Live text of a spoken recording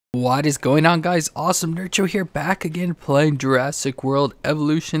What is going on, guys? AwesomeNerdZeo here, back again playing Jurassic World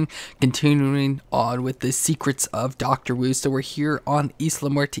Evolution, continuing on with the secrets of Dr. Wu. So we're here on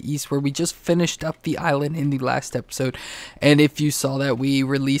Isla Tacano, where we just finished up the island in the last episode. And if you saw that, we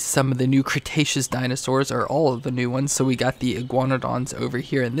released some of the new Cretaceous dinosaurs, or all of the new ones. So we got the iguanodons over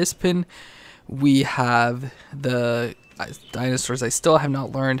here in this pin. We have the dinosaurs I still have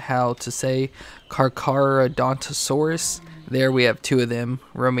not learned how to say, Carcharodontosaurus. There we have two of them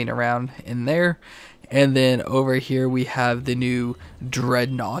roaming around in there. And then over here we have the new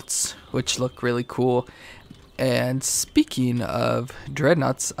dreadnoughts, which look really cool. And speaking of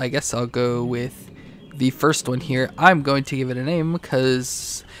dreadnoughts, I guess I'll go with the first one here. I'm going to give it a name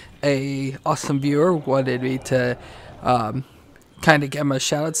because a awesome viewer wanted me to kind of give him a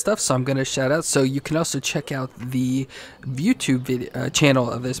shout out stuff, so I'm going to shout out. So you can also check out the YouTube video, channel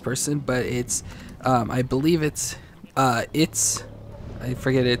of this person, but it's I believe it's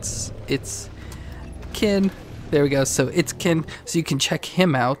Ken. There we go. So it's Ken. So you can check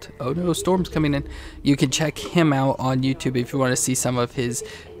him out. Oh no, storm's coming in. You can check him out on YouTube if you want to see some of his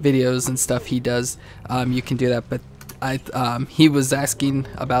videos and stuff he does. You can do that. But he was asking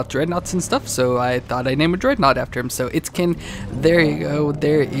about dreadnoughts and stuff, so I thought I'd name a dreadnought after him. So it's Ken. There you go.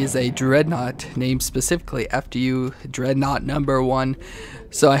 There is a dreadnought named specifically after you, dreadnought number 1.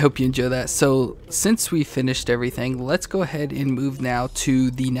 So I hope you enjoy that. So since we finished everything, let's go ahead and move now to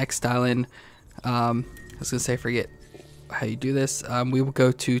the next island. I was gonna say, I forget how you do this. We will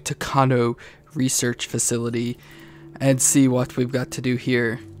go to Tacano Research Facility and see what we've got to do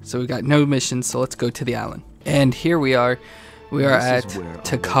here. So we got no missions, so let's go to the island. And here we are. We are at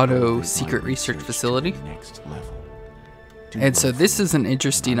Tacano Secret Research Facility. And so this is an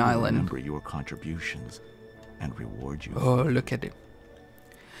interesting island. Oh, look at it.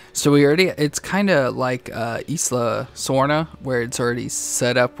 So we already, it's kind of like Isla Sorna, where it's already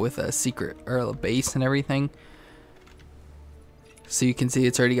set up with a secret, or a base and everything. So you can see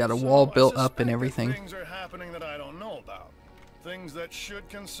it's already got a wall built up and everything. Things are happening that I don't know about. Things that should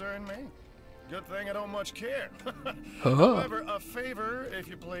concern me. Good thing I don't much care. However, a favor, if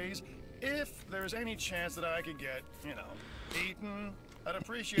you please. If there's any chance that I could get, you know, eaten, I'd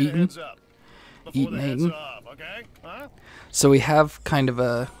appreciate a heads up. Before the heads off, okay? Huh? So we have kind of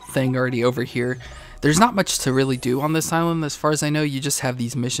a thing already over here. There's not much to really do on this island as far as I know. You just have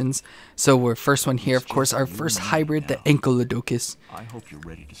these missions. So we're first one here, of course, our first hybrid, the Ankylodocus. I hope you're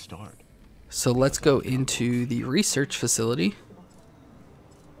ready to start. So let's go into the research facility.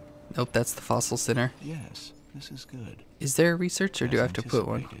 Nope, that's the fossil center. Yes, this is good. Is there a research, or do I have to put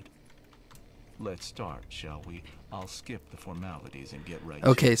one? Let's start, shall we? I'll skip the formalities and get right.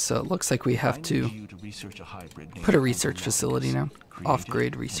 Okay, so it looks like we have to put a research facility now.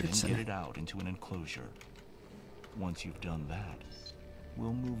 Off-grade research center. Get it out into an enclosure. Once you've done that,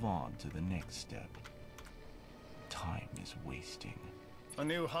 we'll move on to the next step. Time is wasting. A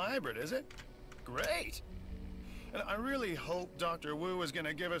new hybrid, is it? Great. And I really hope Dr. Wu is going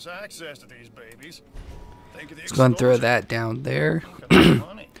to give us access to these babies. Let's go and throw that down there.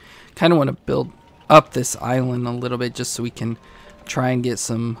 Kind of want to build up this island a little bit just so we can try and get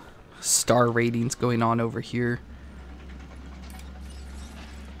some star ratings going on over here.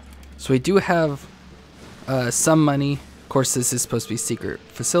 So we do have some money. Of course, this is supposed to be a secret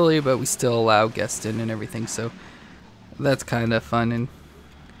facility, but we still allow guests in and everything, so that's kind of fun and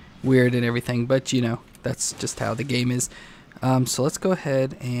weird and everything, but you know, that's just how the game is. So let's go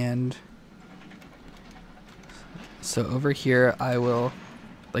ahead and, so over here I will,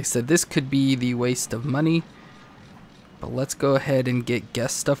 like I said, this could be the waste of money, but let's go ahead and get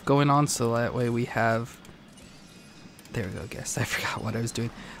guest stuff going on, so that way we have, there we go, guest. I forgot what I was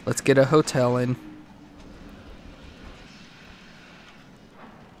doing. Let's get a hotel in.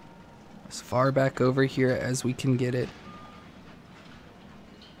 As far back over here as we can get it.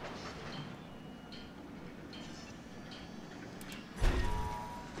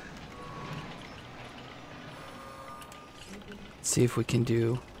 See if we can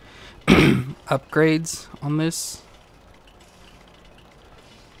do upgrades on this.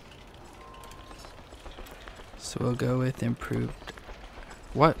 So we'll go with improved.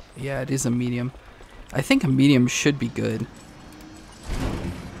 What? Yeah, it is a medium. I think a medium should be good.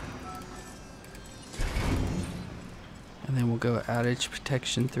 And then we'll go outage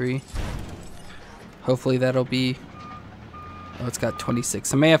protection 3. Hopefully that'll be, oh, it's got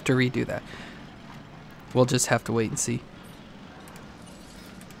 26. I may have to redo that. We'll just have to wait and see.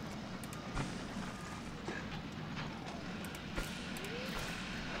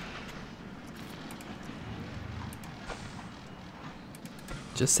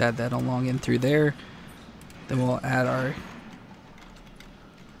 Just add that along in through there. Then we'll add our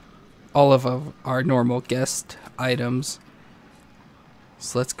all of our normal guest items.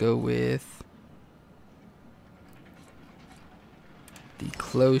 So let's go with the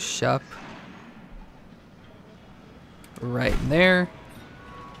clothes shop right in there.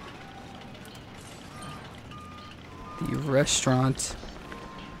 The restaurant.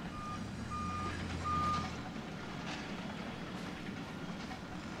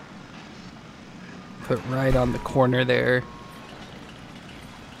 Put right on the corner there.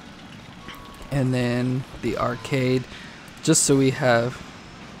 And then the arcade, just so we have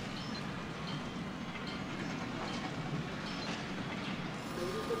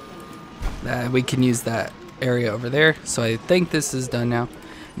that, we can use that area over there. So I think this is done now.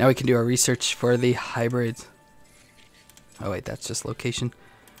 Now we can do our research for the hybrids. Oh wait, that's just location.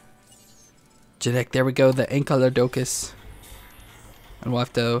 Genetic, there we go, the Ankylodocus. And we'll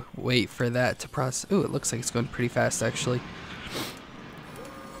have to wait for that to process. Ooh, it looks like it's going pretty fast actually.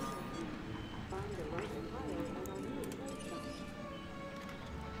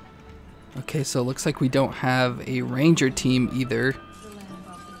 Okay, so it looks like we don't have a ranger team either.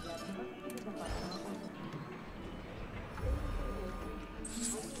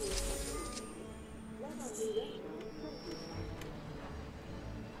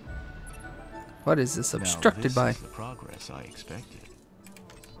 What is this obstructed by? This is the progress I expected.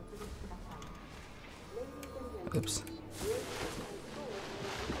 Oops.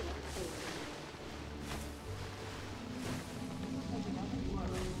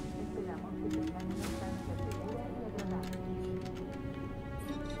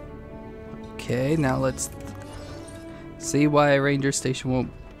 Okay, now let's see why a ranger station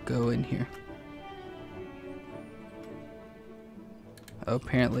won't go in here. Oh,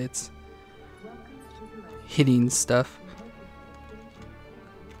 apparently it's hitting stuff.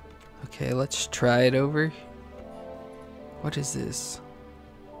 Okay, let's try it over. What is this?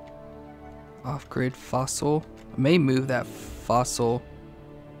 Off-grid fossil. I may move that fossil.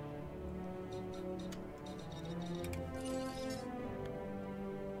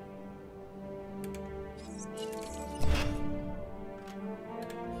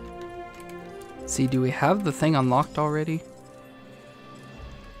 See, do we have the thing unlocked already?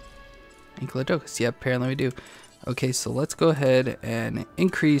 Ankylodocus. Yeah, apparently we do. Okay, so let's go ahead and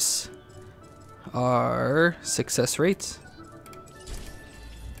increase our success rates.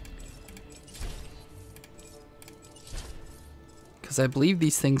 Because I believe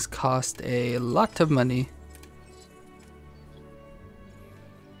these things cost a lot of money.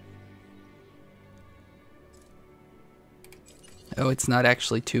 Oh, it's not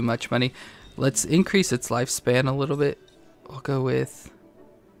actually too much money. Let's increase its lifespan a little bit. We'll go with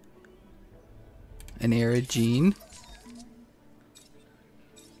an Aerogene.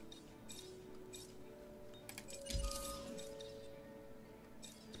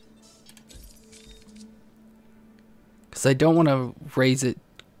 Because I don't want to raise it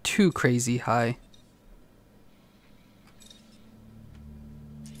too crazy high.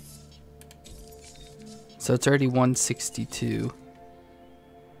 So it's already 162.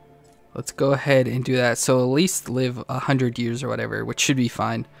 Let's go ahead and do that. So at least live 100 years or whatever, which should be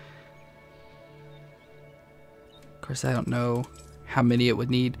fine. Of course, I don't know how many it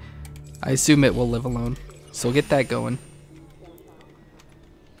would need. I assume it will live alone. So we'll get that going.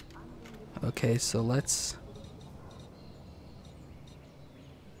 Okay, so let's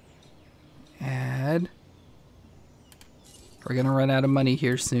add. We're gonna run out of money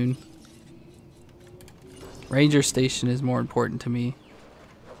here soon. Ranger station is more important to me.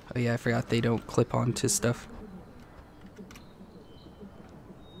 Oh yeah, I forgot they don't clip onto stuff.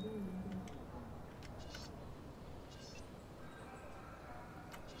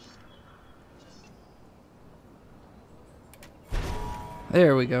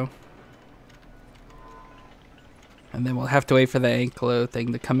 There we go. And then we'll have to wait for the Ankylo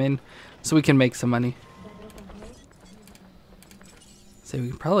thing to come in so we can make some money. So we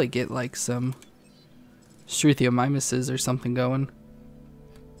can probably get like some Struthiomimuses or something going.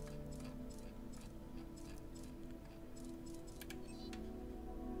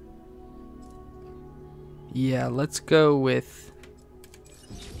 Yeah, let's go with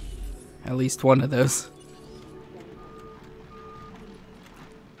at least one of those.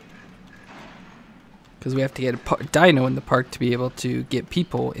 Because we have to get a dino in the park to be able to get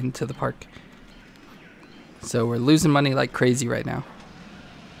people into the park. So we're losing money like crazy right now.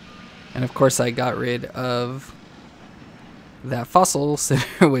 And of course I got rid of that fossil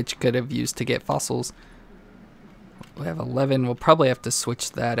center, which could have used to get fossils. We have 11. We'll probably have to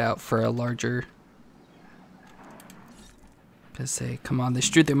switch that out for a larger. Because say, come on, the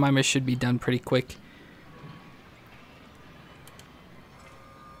Struthiomimus should be done pretty quick.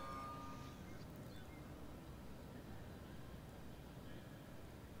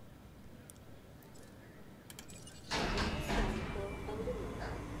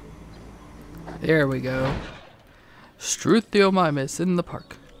 There we go. Struthiomimus in the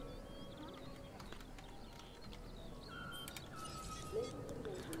park.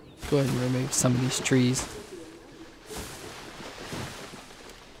 Go ahead and remove some of these trees.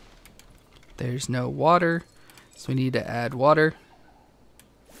 There's no water, so we need to add water.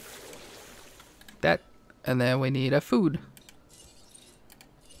 That, and then we need a food.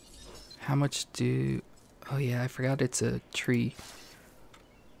 How much do... Oh yeah, I forgot it's a tree.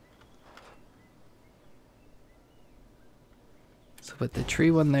 So put the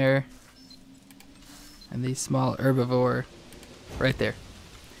tree one there. And the small herbivore right there.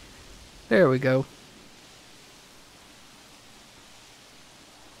 There we go.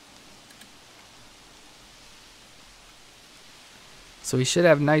 So we should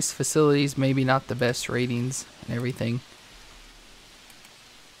have nice facilities, maybe not the best ratings and everything.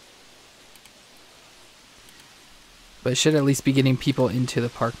 But it should at least be getting people into the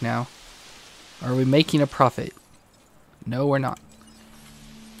park now. Are we making a profit? No, we're not.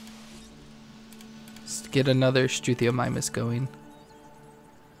 Let's get another Struthiomimus going.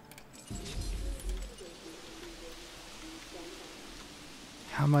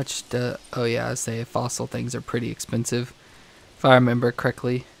 How much do... Oh yeah, I say fossil things are pretty expensive. If I remember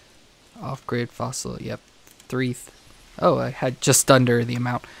correctly. Off-grid fossil, yep. Oh, I had just under the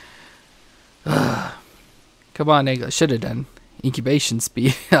amount. Come on, I should have done incubation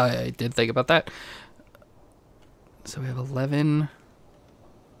speed. I did think about that. So we have 11.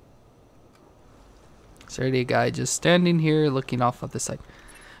 There's already a guy just standing here looking off of the side.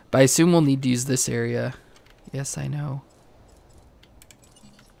 But I assume we'll need to use this area. Yes, I know.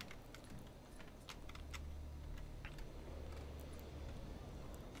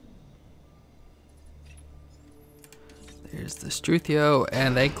 There's the Struthio,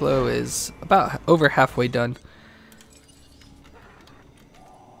 and the Anklo is about over halfway done.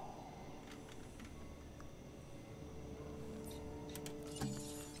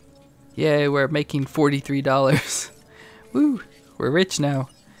 Yay, we're making $43. Woo, we're rich now.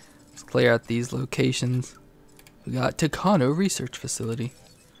 Let's clear out these locations. We got Tacano Research Facility.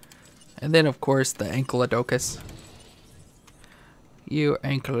 And then, of course, the Ankylodocus. You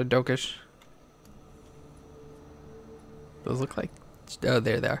Ankylodocus. Those look like... Oh,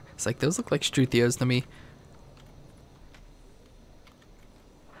 there they are. It's like, those look like Struthios to me.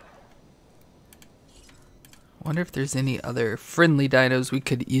 Wonder if there's any other friendly dinos we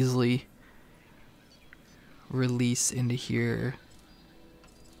could easily release into here.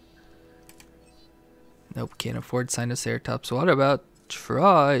 Nope, can't afford Sinoceratops. What about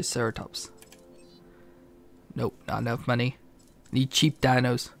Triceratops? Nope, not enough money. Need cheap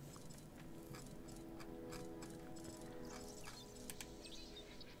dinos.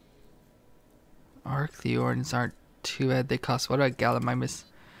 Archeorns aren't too bad. They cost... What about Gallimimus?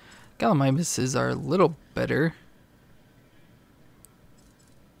 Gallimimuses are a little better.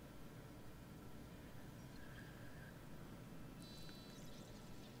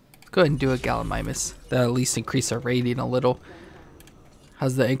 Let's go ahead and do a Gallimimus. That'll at least increase our rating a little.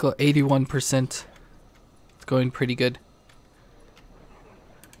 How's the ankle? 81%. It's going pretty good.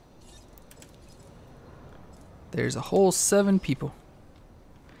 There's a whole 7 people.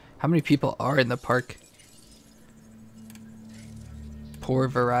 How many people are in the park? Poor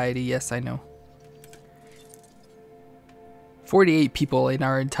variety, yes, I know. 48 people in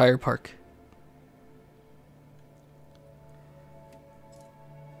our entire park.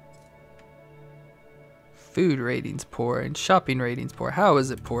 Food ratings poor and shopping ratings poor. How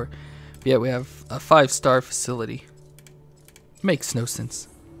is it poor? But yet we have a 5-star facility. Makes no sense.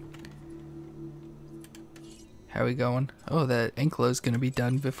 How are we going? Oh, that Anklo is going to be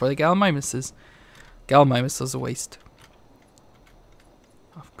done before the Gallimimus is. Gallimimus was a waste.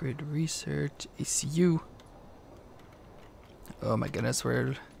 Off-grid research, ACU. Oh my goodness,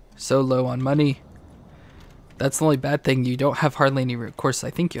 we're so low on money. That's the only bad thing. You don't have hardly any room. Of course, I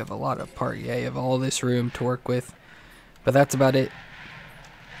think you have a lot of part. Yeah, you have all this room to work with. But that's about it.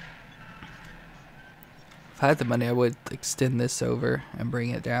 If I had the money, I would extend this over and bring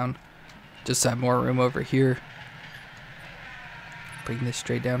it down. Just have more room over here. Bring this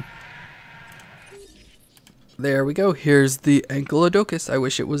straight down. There we go. Here's the Ankylodocus. I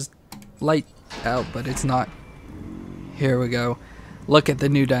wish it was light out, but it's not. Here we go. Look at the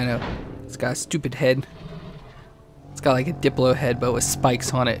new dino. It's got a stupid head. It's got like a Diplo head, but with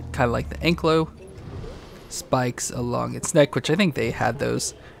spikes on it. Kind of like the Anklo. Spikes along its neck, which I think they had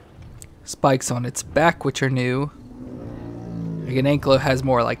those. Spikes on its back, which are new. Like an Anklo has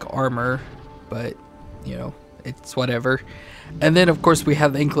more like armor, but, you know, it's whatever. And then, of course, we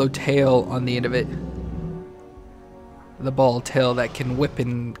have the Anklo tail on the end of it. The ball tail that can whip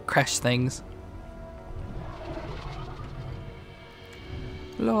and crash things.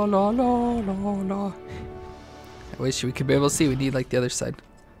 La la la la la. I wish we could be able to see. We need like the other side.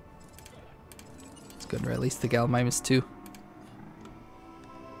 Let's go and release the Gallimimus too.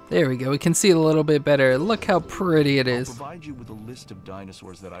 There we go. We can see it a little bit better. Look how pretty it is. I'll provide you with a list of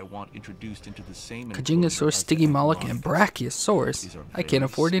dinosaurs that I want introduced into the same Kajingosaurus, Stygimoloch, and Brachiosaurus. I can't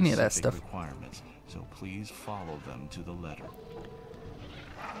afford any of that stuff. Requirements, so please follow them to the letter.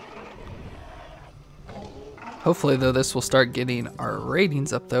 Hopefully, though, this will start getting our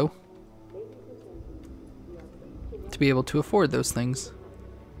ratings up, though, to be able to afford those things.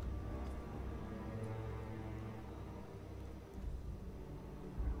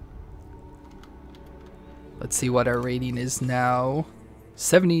 Let's see what our rating is now.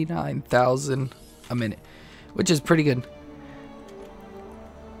 79,000 a minute, which is pretty good.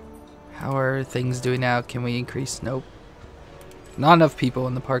 How are things doing now? Can we increase? Nope. Not enough people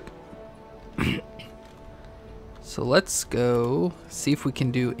in the park. So let's go see if we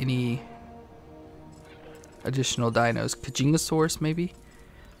can do any additional dinos. Kajingosaurus maybe?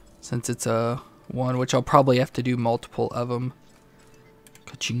 Since it's a one, which I'll probably have to do multiple of them.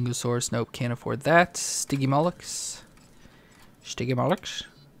 Kajingosaurus, nope, can't afford that. Stygimoloch.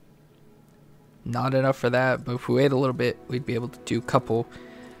 Not enough for that, but if we wait a little bit, we'd be able to do a couple.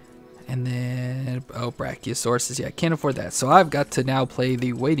 And then, oh, Brachiosaurus, yeah, can't afford that. So I've got to now play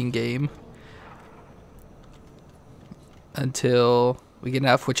the waiting game until we get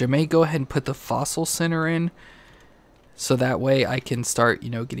enough, which I may go ahead and put the fossil center in. So that way I can start, you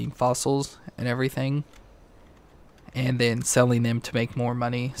know, getting fossils and everything. And then selling them to make more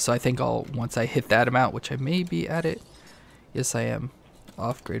money. So I think once I hit that amount, which I may be at it. Yes, I am.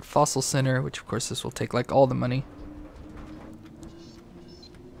 Off-grid fossil center, which of course this will take like all the money.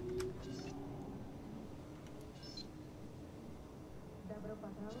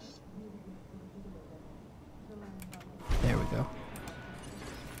 There we go.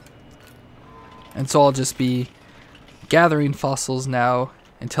 And so I'll just be gathering fossils now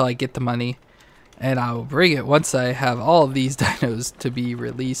until I get the money. And I'll bring it once I have all of these dinos to be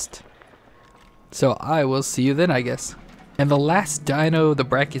released. So I will see you then, I guess. And the last dino, the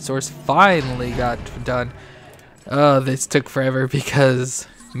Brachiosaurus, finally got done. This took forever because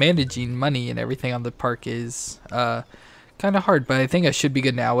managing money and everything on the park is kind of hard. But I think I should be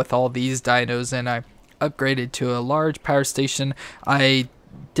good now with all these dinos. And I upgraded to a large power station. I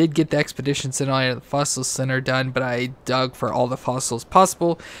did get the expedition center and the fossil center done, but I dug for all the fossils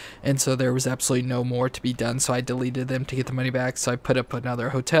possible, and so there was absolutely no more to be done, so I deleted them to get the money back. So I put up another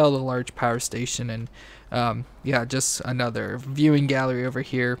hotel, the large power station, and yeah, just another viewing gallery over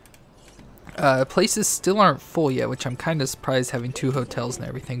here. Places still aren't full yet, which I'm kind of surprised, having 2 hotels and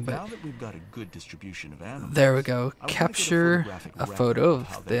everything, but now that we've got a good distribution of animals, there we go. Capture a photo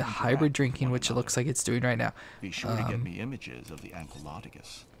of the hybrid drinking, which it looks like it's doing right now. Be sure to get me images of the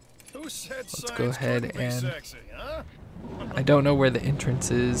Ankylodocus. Let's go ahead and I don't know where the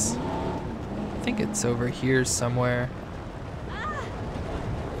entrance is. I think it's over here somewhere.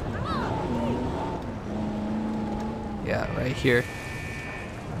 Yeah, right here.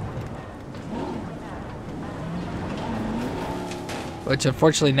 Which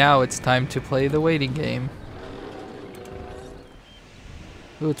unfortunately now it's time to play the waiting game.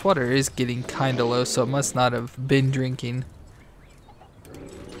 Ooh, its water is getting kinda low, so it must not have been drinking.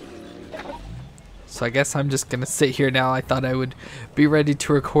 So I guess I'm just gonna sit here now. I thought I would be ready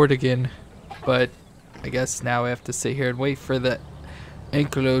to record again, but I guess now I have to sit here and wait for the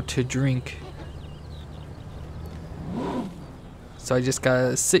Ankylo to drink. So I just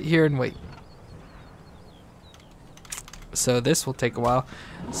gotta sit here and wait. So this will take a while.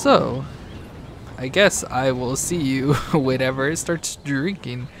 So I guess I will see you whenever it starts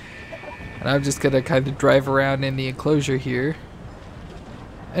drinking. And I'm just gonna kind of drive around in the enclosure here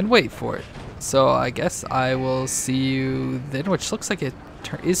and wait for it. So I guess I will see you then, which looks like it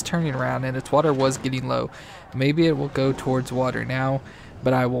is turning around and its water was getting low. Maybe it will go towards water now,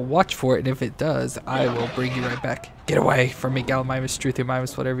 but I will watch for it, and if it does, I will bring you right back. Get away from me, Gallimimus,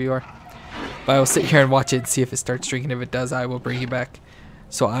 Struthiamimus, whatever you are. But I will sit here and watch it and see if it starts drinking. If it does, I will bring you back.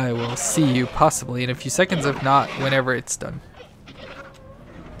 So I will see you possibly in a few seconds, if not, whenever it's done.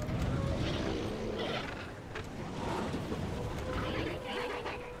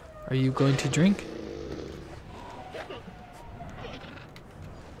 Are you going to drink?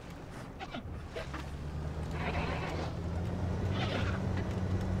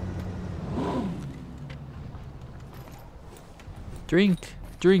 Drink.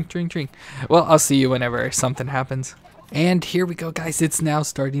 Drink, drink, drink. Well, I'll see you whenever something happens. And here we go, guys. It's now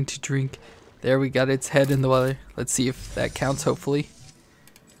starting to drink. There, we got its head in the water. Let's see if that counts, hopefully.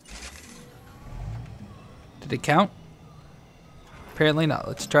 Did it count? Apparently not.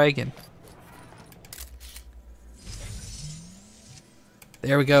 Let's try again.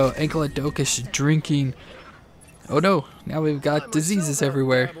 There we go. Ankylodocus drinking. Oh no, now we've got diseases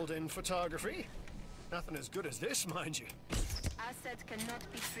everywhere. In photography. Nothing as good as this, mind you. Assets cannot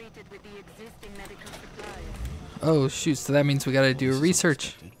be treated with the existing medical supplies. Oh shoot, so that means we gotta do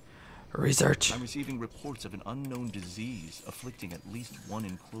research. Research. I'm receiving reports of an unknown disease afflicting at least one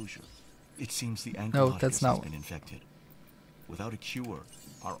enclosure. It seems the Ankylodocus has been infected. Without a cure,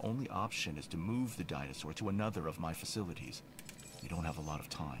 our only option is to move the dinosaur to another of my facilities. We don't have a lot of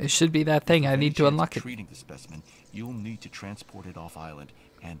time. It should be that thing. I need to unlock it. Treating the specimen, you'll need to transport it off island,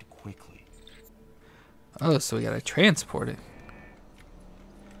 and quickly. Oh, so we gotta transport it.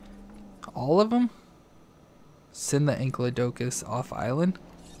 All of them? Send the Ankylodocus off island?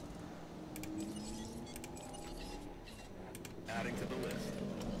 Adding to the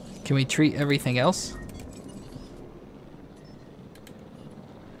list. Can we treat everything else?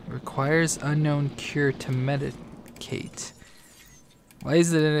 Requires unknown cure to medicate. Why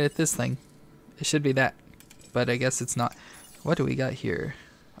is it at this thing? It should be that. But I guess it's not. What do we got here?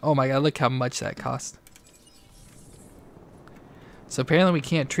 Oh my god, look how much that cost. So apparently we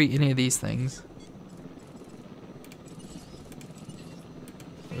can't treat any of these things.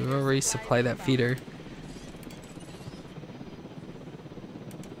 We've already supplied that feeder.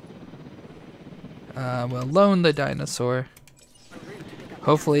 We'll loan the dinosaur.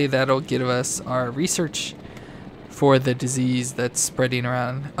 Hopefully that'll give us our research for the disease that's spreading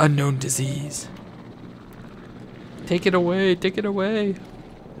around. Unknown disease. Take it away, take it away.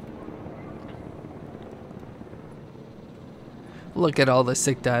 Look at all the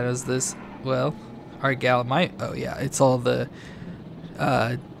sick dinos. This, well, our Galamite. Oh yeah, it's all the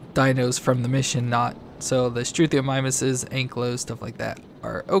dinos from the mission, not. So the Struthiomimuses, Ankylos, stuff like that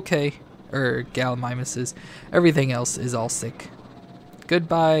are okay. Or Gallimimuses. Everything else is all sick.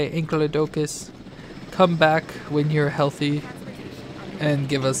 Goodbye, Ankylodocus. Come back when you're healthy and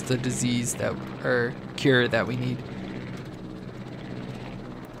give us the disease that, or cure that we need.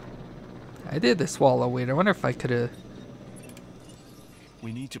 I did the swallow weight. I wonder if I could have.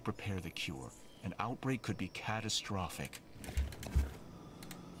 We need to prepare the cure. An outbreak could be catastrophic.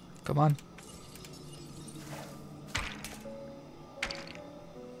 Come on.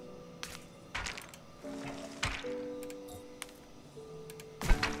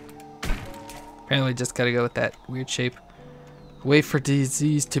 Apparently just gotta go with that weird shape. Wait for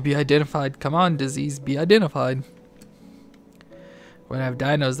disease to be identified. Come on, disease, be identified. We're gonna have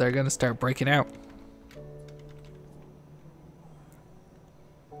dinos that are gonna start breaking out.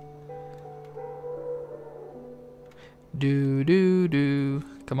 Do do do.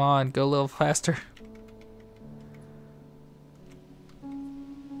 Come on, go a little faster.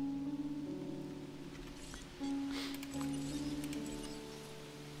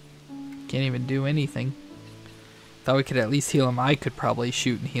 Can't even do anything. Thought we could at least heal him. I could probably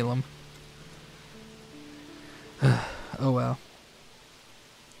shoot and heal him. Oh well.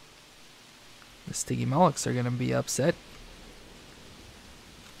 The sticky mollusks are gonna be upset.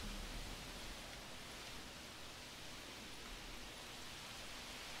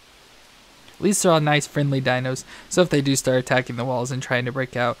 At least they're all nice, friendly dinos. So if they do start attacking the walls and trying to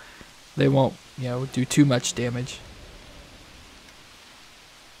break out, they won't, you know, do too much damage.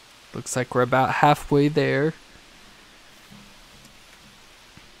 Looks like we're about halfway there.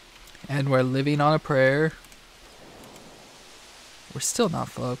 And we're living on a prayer. We're still not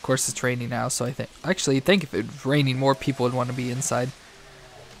full. Of course it's raining now, so I think if it was raining, more people would want to be inside.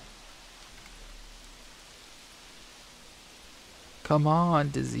 Come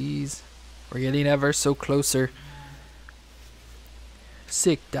on, disease. We're getting ever so closer.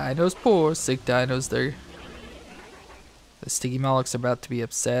 Sick dinos, poor sick dinos. The sticky mollusks are about to be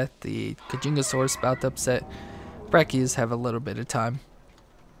upset. The Kajungasaurus about to upset. Brachias have a little bit of time.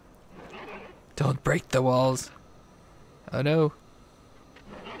 Don't break the walls. Oh no.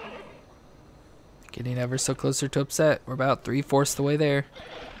 Getting ever so closer to upset. We're about 3/4 the way there.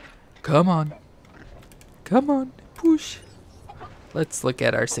 Come on. Come on. Push. Let's look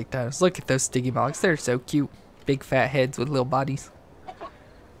at our sick dinos. Look at those sticky mollusks. They're so cute. Big fat heads with little bodies.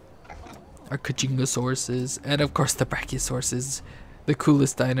 Our Kajungasauruses, and of course the Brachiosauruses, the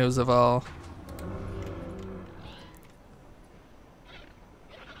coolest dinos of all.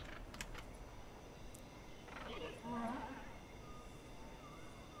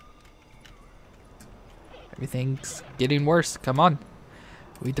 Everything's getting worse. Come on.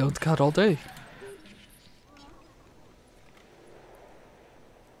 We don't got all day.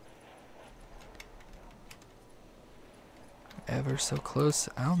 Ever so close.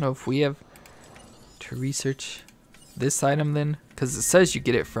 I don't know if we have to research this item then? Because it says you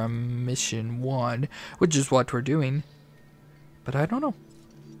get it from mission 1, which is what we're doing. But I don't know.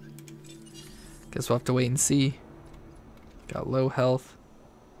 Guess we'll have to wait and see. Got low health.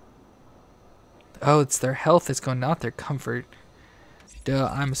 Oh, it's their health that's going, not their comfort. Duh,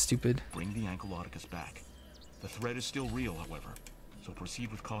 I'm stupid. Bring the Ankylodocus back. The threat is still real, however, so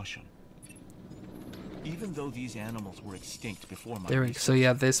proceed with caution. Even though these animals were extinct before my research, so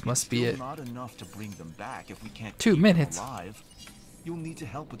yeah, this must be it. Not enough to bring them back if we can't 2 minutes. Them alive. You'll need to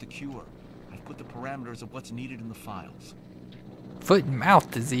help with the cure. I've put the parameters of what's needed in the files. Foot and mouth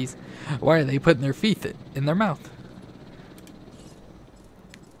disease. Why are they putting their feet in their mouth?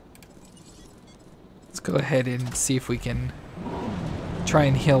 Let's go ahead and see if we can try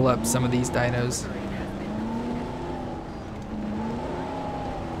and heal up some of these dinos.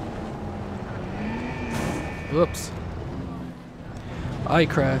 Whoops. I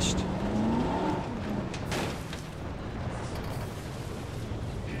crashed.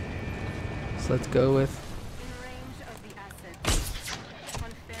 So let's go with...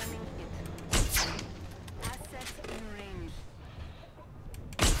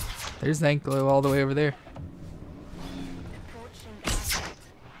 There's the Ankylo all the way over there.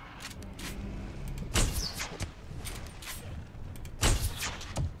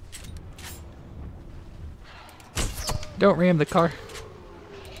 Don't ram the car.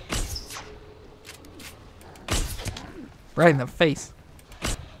 Right in the face.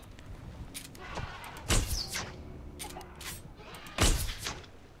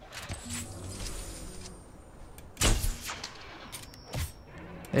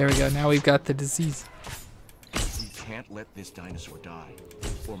 There we go, now we've got the disease. We can't let this dinosaur die,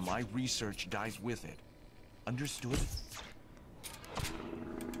 or my research dies with it. Understood?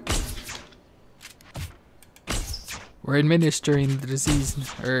 We're administering the disease,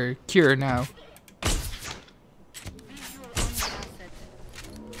 or cure now.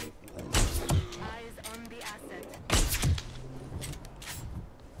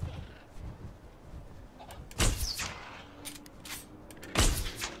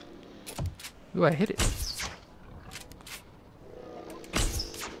 Ooh, I hit it.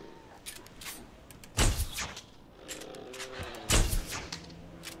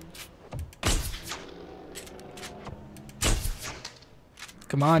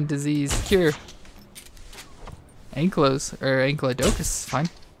 Come on, disease, cure. Ankylos, or Ankylodocus is fine.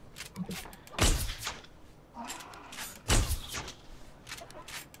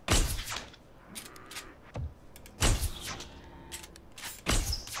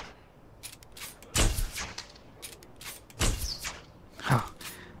 Oh,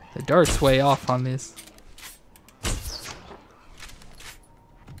 the dart's way off on this.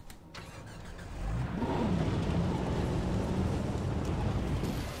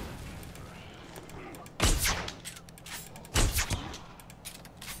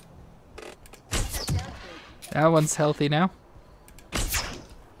 That one's healthy now.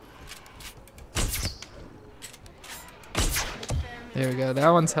 There we go, that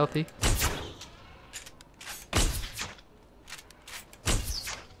one's healthy.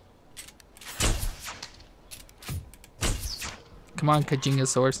 Come on,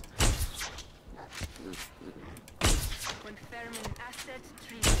 Kajingasaurs.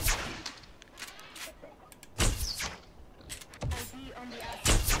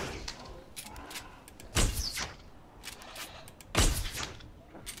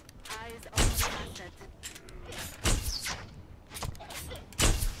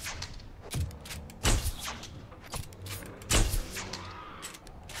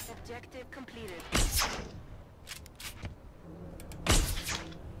 Objective completed.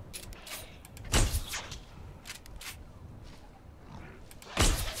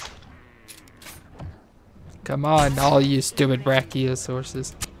 Come on, all you stupid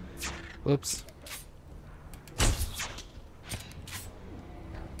brachiosauruses. Whoops.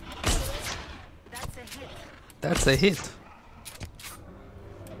 That's a hit. That's a hit.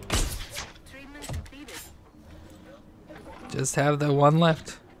 Treatment completed. Just have the one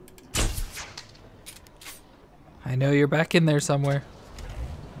left. I know you're back in there somewhere.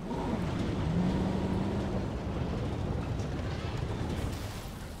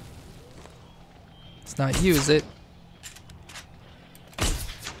 It's not you, is it?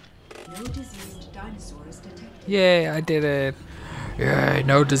 No diseased dinosaurs detected. Yay, I did it. Yay,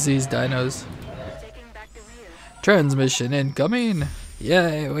 no diseased dinos. Taking back the wheel. Transmission incoming.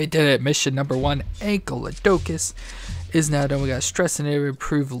 Yay, we did it. Mission number 1, Ankylodocus, is now done. We got stress and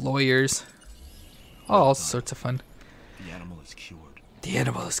improved lawyers. All sorts of fun. The animal is cured. The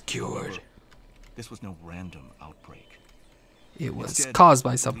animal is cured. This was no random outbreak. It was Instead, caused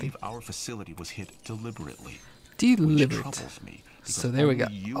by I something. believe our facility was hit deliberately. delivered. So there we go.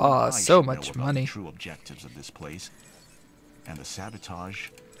 Oh, so much money. True objectives of this place and the sabotage.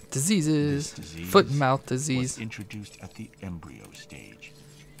 Diseases, foot and mouth disease. Introduced at the embryo stage.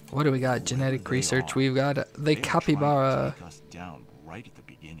 What do we got? Genetic research. We've got the capybara. Down right at the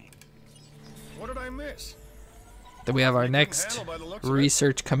beginning. What did I miss? Then we have our next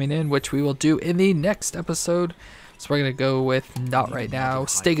research coming in, which we will do in the next episode. So we're gonna go with, not right now,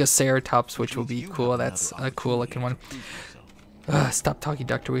 Stegoceratops, which will be cool. That's a cool looking one. Stop talking,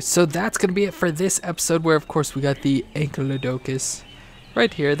 Dr. Wu. So that's gonna be it for this episode, where of course we got the Ankylodocus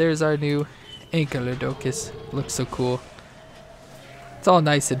right here. There's our new Ankylodocus. Looks so cool. It's all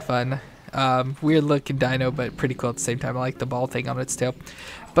nice and fun. Weird looking dino, but pretty cool at the same time. I like the ball thing on its tail.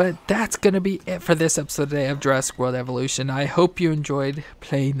 But that's going to be it for this episode today of Jurassic World Evolution. I hope you enjoyed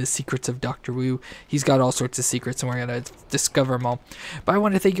playing the secrets of Dr. Wu. He's got all sorts of secrets, and we're going to discover them all. But I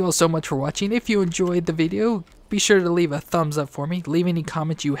want to thank you all so much for watching. If you enjoyed the video, be sure to leave a thumbs up for me. Leave any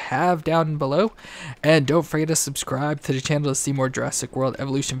comments you have down below. And don't forget to subscribe to the channel to see more Jurassic World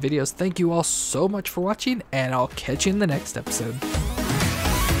Evolution videos. Thank you all so much for watching, and I'll catch you in the next episode.